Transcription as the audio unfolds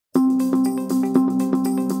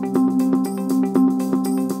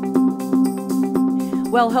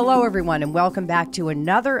Well, hello, everyone, and welcome back to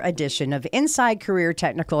another edition of Inside Career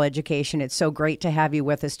Technical Education. It's so great to have you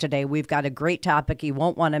with us today. We've got a great topic you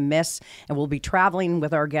won't want to miss, and we'll be traveling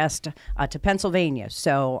with our guest to Pennsylvania.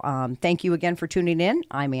 So thank you again for tuning in.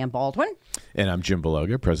 I'm Ann Baldwin. And I'm Jim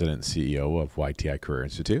Beloga, President and CEO of YTI Career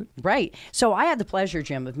Institute. Right. So I had the pleasure,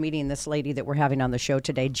 Jim, of meeting this lady that we're having on the show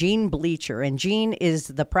today, Jean Bleacher. And Jean is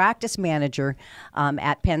the practice manager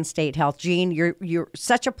at Penn State Health. Jean, you're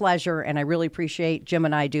such a pleasure, and I really appreciate, Jim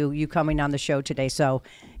and I do, you coming on the show today. So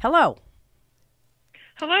hello.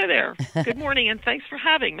 Hello there. Good morning, and thanks for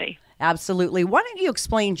having me. Absolutely. Why don't you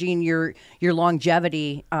explain, Jean, your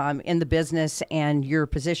longevity in the business and your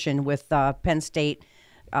position with Penn State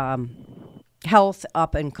Health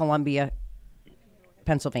up in Columbia,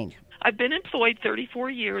 Pennsylvania? I've been employed 34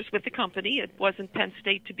 years with the company. It wasn't Penn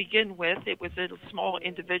State to begin with. It was a small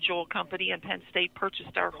individual company, and Penn State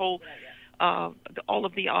purchased our whole, all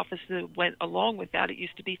of the offices that went along with that. It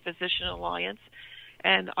used to be Physician Alliance.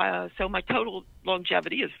 And so my total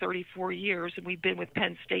longevity is 34 years, and we've been with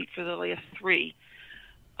Penn State for the last 3.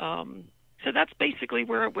 So that's basically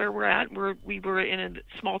where we're at. We were in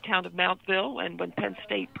a small town of Mountville, and when Penn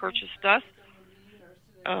State purchased us,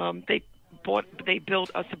 they built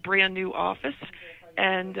us a brand new office,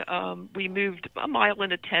 and we moved a mile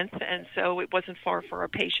and a tenth, and so it wasn't far for our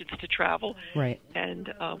patients to travel. Right.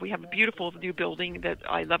 And we have a beautiful new building that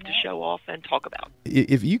I love to show off and talk about.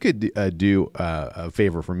 If you could do a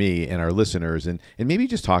favor for me and our listeners, and maybe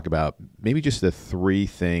just talk about maybe just the 3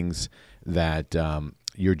 things that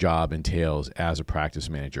your job entails as a practice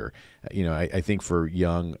manager. You know, I think for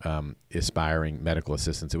young aspiring medical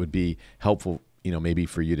assistants, it would be helpful, you know, maybe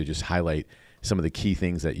for you to just highlight some of the key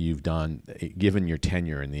things that you've done given your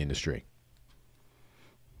tenure in the industry.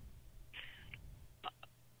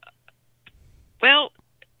 Well,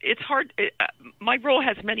 it's hard. My role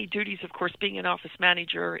has many duties, of course, being an office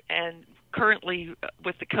manager, and currently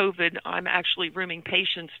with the COVID, I'm actually rooming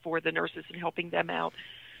patients for the nurses and helping them out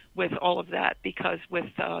with all of that, because with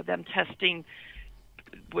them testing,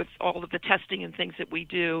 with all of the testing and things that we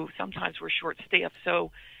do, sometimes we're short-staffed.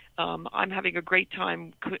 So I'm having a great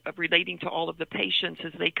time relating to all of the patients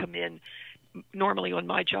as they come in. Normally on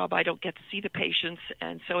my job, I don't get to see the patients,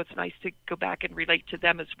 and so it's nice to go back and relate to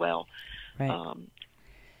them as well. Right.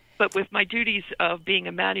 But with my duties of being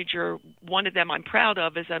a manager, one of them I'm proud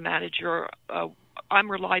of as a manager,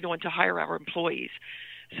 I'm relied on to hire our employees.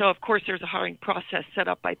 So, of course, there's a hiring process set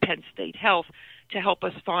up by Penn State Health to help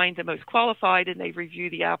us find the most qualified, and they review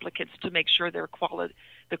the applicants to make sure they're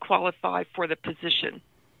qualified for the position.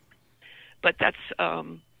 But that's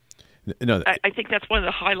I think that's one of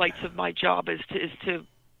the highlights of my job is to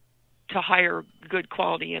hire good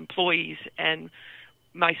quality employees, and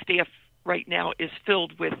my staff right now is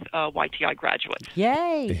filled with YTI graduates.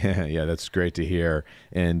 Yay! Yeah, that's great to hear.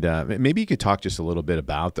 And maybe you could talk just a little bit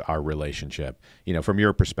about our relationship, you know, from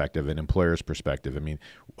your perspective, an employer's perspective. I mean,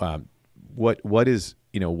 what is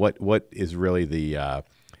really the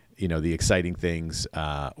the exciting things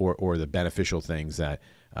or the beneficial things that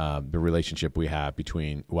the relationship we have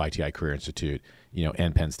between YTI Career Institute, you know,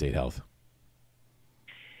 and Penn State Health?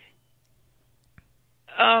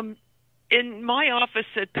 In my office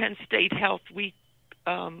at Penn State Health, we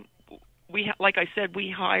like I said, we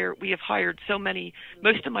have hired so many.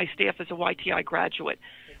 Most of my staff is a YTI graduate.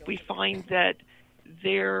 We find that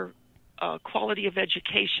their quality of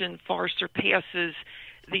education far surpasses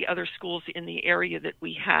the other schools in the area that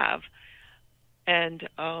we have. And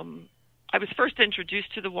I was first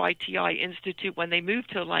introduced to the YTI Institute when they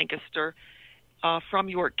moved to Lancaster from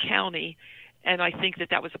York County. And I think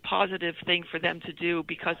that was a positive thing for them to do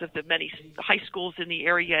because of the many high schools in the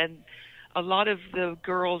area. And a lot of the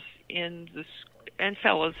girls and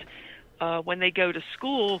fellas, when they go to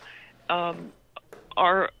school,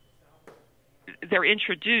 they're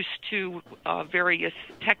introduced to various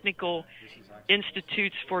technical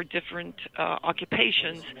institutes for different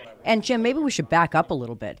occupations. And Jim, maybe we should back up a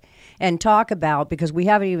little bit and talk about, because we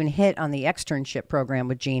haven't even hit on the externship program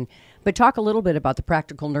with Jean, but talk a little bit about the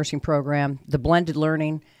practical nursing program, the blended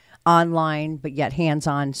learning, online but yet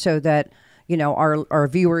hands-on, so that, you know, our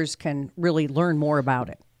viewers can really learn more about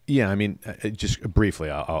it. Yeah, I mean, just briefly,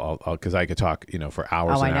 I'll because I could talk, you know, for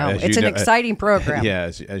hours. Oh, I know. It's an exciting program.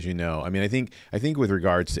 Yeah, as you know. I mean, I think with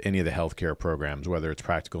regards to any of the healthcare programs, whether it's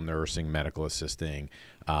practical nursing, medical assisting,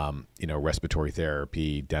 you know, respiratory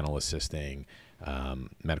therapy, dental assisting,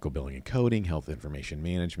 medical billing and coding, health information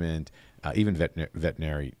management, even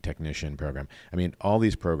veterinary technician program. I mean, all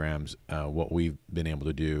these programs, what we've been able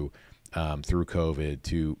to do through COVID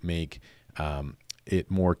to make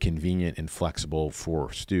it more convenient and flexible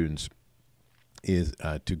for students is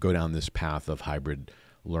to go down this path of hybrid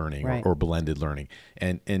learning or blended learning.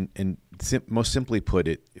 And most simply put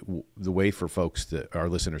it, the way for folks, our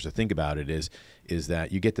listeners, to think about it is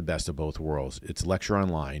that you get the best of both worlds. It's lecture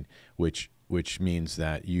online, which means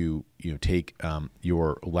that you take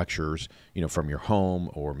your lectures from your home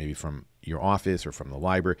or maybe from your office or from the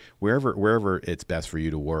library, wherever it's best for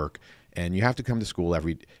you to work. And you have to come to school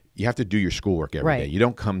you have to do your schoolwork every day. You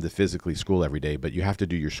don't come to physically school every day, but you have to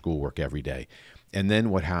do your schoolwork every day. And then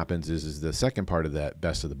what happens is the second part of that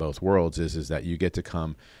best of the both worlds is that you get to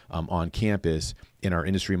come on campus in our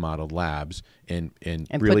industry modeled labs and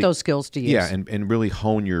really put those skills to use. Yeah, and really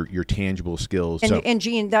hone your tangible skills. And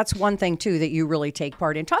Jean, that's one thing too that you really take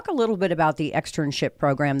part in. Talk a little bit about the externship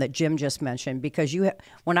program that Jim just mentioned, because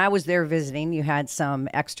when I was there visiting, you had some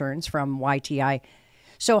externs from YTI.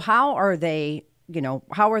 So how are they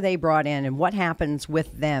brought in, and what happens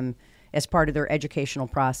with them as part of their educational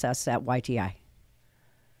process at YTI?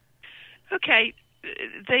 Okay,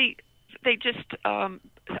 they just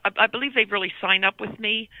I believe they really sign up with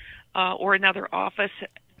me or another office.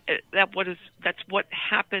 That's what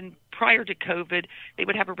happened prior to COVID. They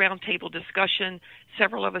would have a roundtable discussion.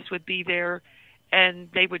 Several of us would be there, and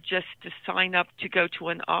they would just sign up to go to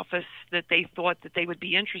an office that they thought that they would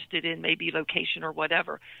be interested in, maybe location or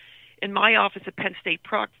whatever. In my office at Penn State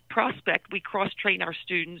Prospect, we cross-train our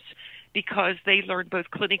students because they learn both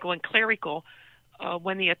clinical and clerical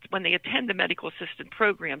when they attend the medical assistant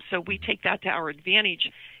program. So we take that to our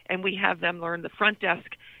advantage, and we have them learn the front desk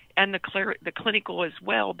and the clinical as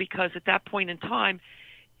well, because at that point in time,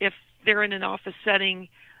 if they're in an office setting,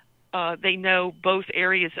 they know both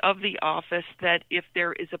areas of the office, that if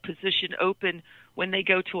there is a position open when they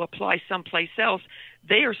go to apply someplace else,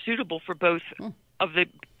 they are suitable for both of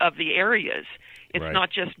the areas. It's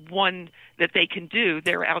not just one that they can do.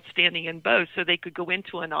 They're outstanding in both. So they could go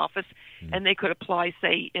into an office and they could apply,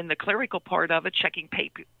 say, in the clerical part of it, checking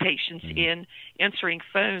patients in, answering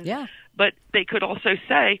phones. Yeah. But they could also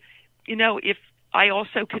say, if I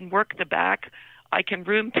also can work the back, I can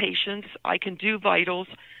room patients, I can do vitals,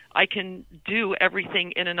 I can do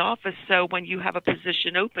everything in an office. So when you have a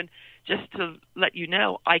position open, just to let you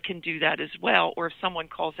know, I can do that as well. Or if someone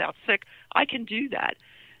calls out sick, I can do that.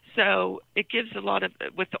 So it gives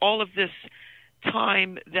with all of this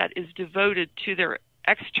time that is devoted to their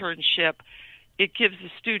externship, it gives the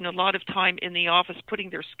student a lot of time in the office putting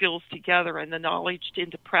their skills together and the knowledge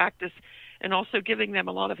into practice, and also giving them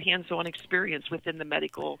a lot of hands-on experience within the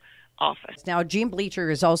medical office. Now, Jean Bleacher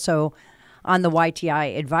is also on the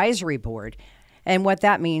YTI advisory board. And what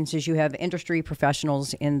that means is you have industry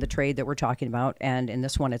professionals in the trade that we're talking about, and in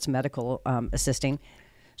this one, it's medical assisting.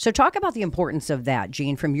 So talk about the importance of that,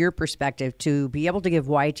 Jean, from your perspective, to be able to give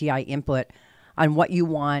YTI input on what you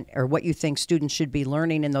want or what you think students should be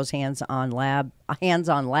learning in those hands-on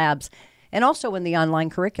labs, and also in the online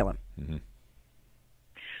curriculum. Mm-hmm.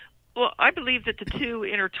 Well, I believe that the two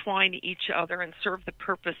intertwine each other and serve the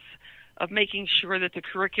purpose of making sure that the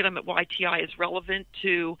curriculum at YTI is relevant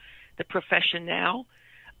to the profession now.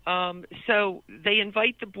 So they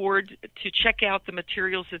invite the board to check out the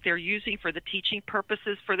materials that they're using for the teaching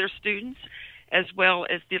purposes for their students, as well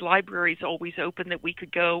as the library is always open, that we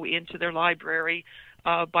could go into their library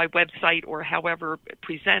by website or however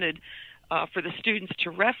presented for the students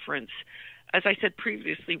to reference. As I said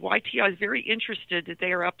previously, YTI is very interested that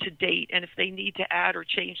they are up to date, and if they need to add or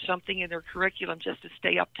change something in their curriculum just to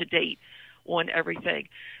stay up to date on everything.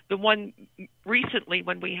 The one recently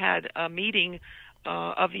when we had a meeting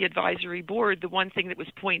of the advisory board, the one thing that was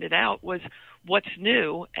pointed out was what's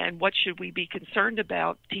new and what should we be concerned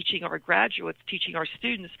about teaching our graduates, teaching our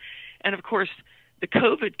students. And of course, the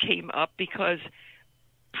COVID came up because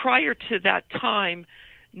prior to that time,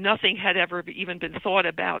 nothing had ever even been thought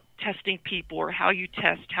about testing people, or how you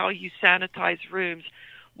test, how you sanitize rooms,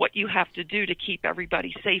 what you have to do to keep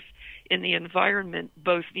everybody safe in the environment,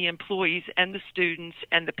 both the employees and the students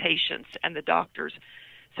and the patients and the doctors.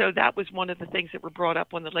 So that was one of the things that were brought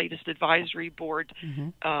up on the latest advisory board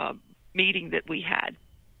meeting that we had.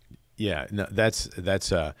 Yeah, no, that's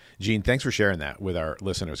Jean, thanks for sharing that with our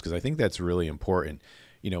listeners, because I think that's really important,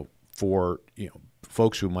 for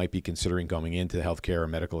folks who might be considering going into the healthcare or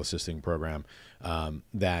medical assisting program,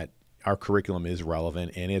 that our curriculum is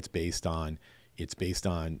relevant, and it's based on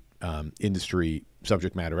industry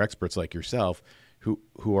subject matter experts like yourself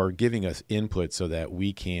who are giving us input so that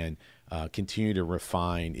we can continue to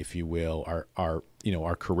refine, if you will,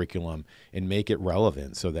 our curriculum and make it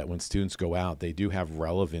relevant, so that when students go out, they do have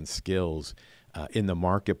relevant skills in the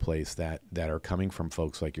marketplace that are coming from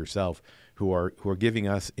folks like yourself who are giving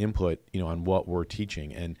us input, on what we're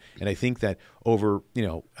teaching. And I think that over,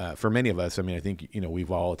 for many of us, I mean, I think, we've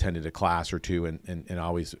all attended a class or two and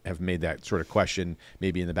always have made that sort of question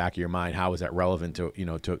maybe in the back of your mind, how is that relevant to,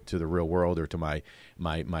 to the real world or to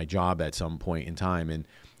my job at some point in time. And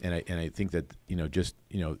I think that, just,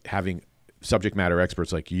 having subject matter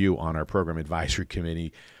experts like you on our program advisory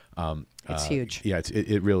committee, it's huge. Yeah,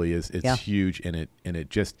 it really is. It's Yeah. huge, and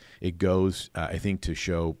it goes, I think, to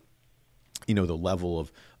show, the level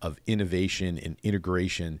of innovation and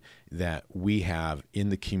integration that we have in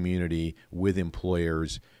the community with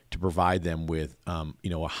employers to provide them with,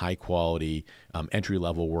 a high quality entry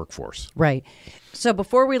level workforce. Right. So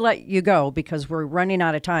before we let you go, because we're running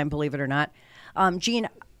out of time, believe it or not, Jean,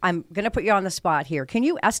 I'm going to put you on the spot here. Can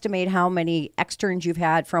you estimate how many externs you've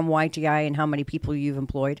had from YTI and how many people you've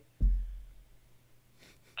employed?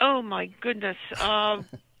 Oh, my goodness.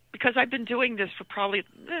 Because I've been doing this for probably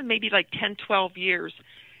maybe like 10, 12 years.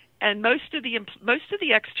 And most of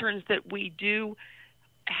the externs that we do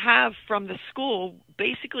have from the school,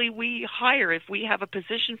 basically we hire. If we have a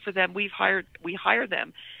position for them, we hire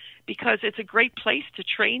them because it's a great place to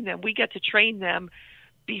train them. We get to train them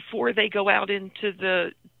before they go out into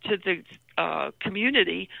the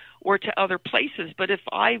community or to other places. But if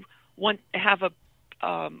I want to have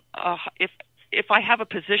if I have a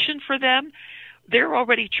position for them, they're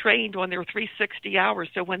already trained on their 360 hours.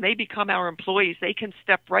 So when they become our employees, they can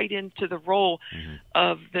step right into the role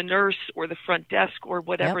of the nurse or the front desk or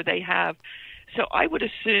whatever they have. So I would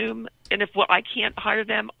assume, and if I can't hire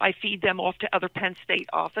them, I feed them off to other Penn State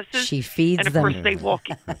offices. She feeds and of them. course they walk.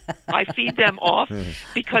 I feed them off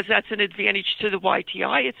because that's an advantage to the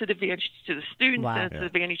YTI. It's an advantage to the students, Wow. and it's an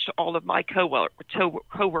advantage to all of my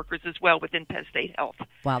coworkers as well within Penn State Health.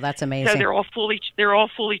 Wow, that's amazing. So they're all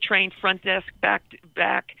fully trained, front desk, back,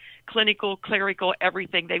 clinical, clerical,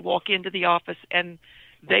 everything. They walk into the office and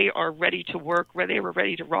they are ready to work, they were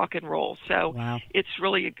ready to rock and roll. So Wow. it's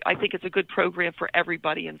really, I think it's a good program for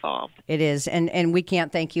everybody involved. It is. And we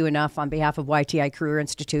can't thank you enough on behalf of YTI Career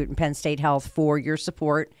Institute and Penn State Health for your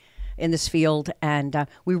support in this field. And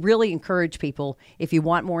we really encourage people, if you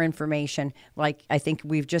want more information, like I think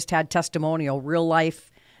we've just had testimonial, real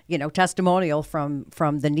life, testimonial from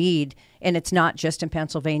the need. And it's not just in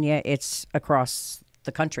Pennsylvania, it's across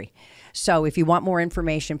the country. So if you want more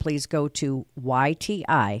information, please go to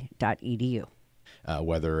yti.edu.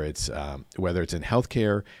 Whether it's in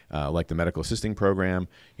healthcare, like the medical assisting program,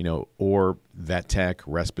 or vet tech,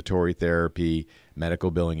 respiratory therapy, medical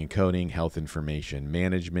billing and coding, health information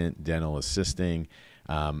management, dental assisting,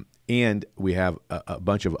 and we have a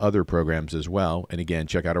bunch of other programs as well. And again,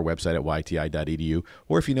 check out our website at yti.edu.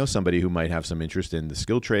 Or if you know somebody who might have some interest in the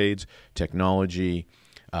skilled trades, technology,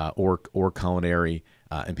 or culinary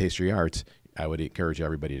and pastry arts, I would encourage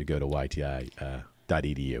everybody to go to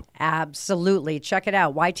yti.edu. Absolutely. Check it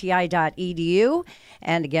out, yti.edu.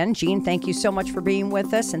 And again, Jean, thank you so much for being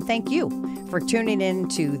with us. And thank you for tuning in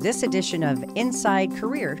to this edition of Inside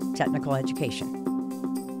Career Technical Education.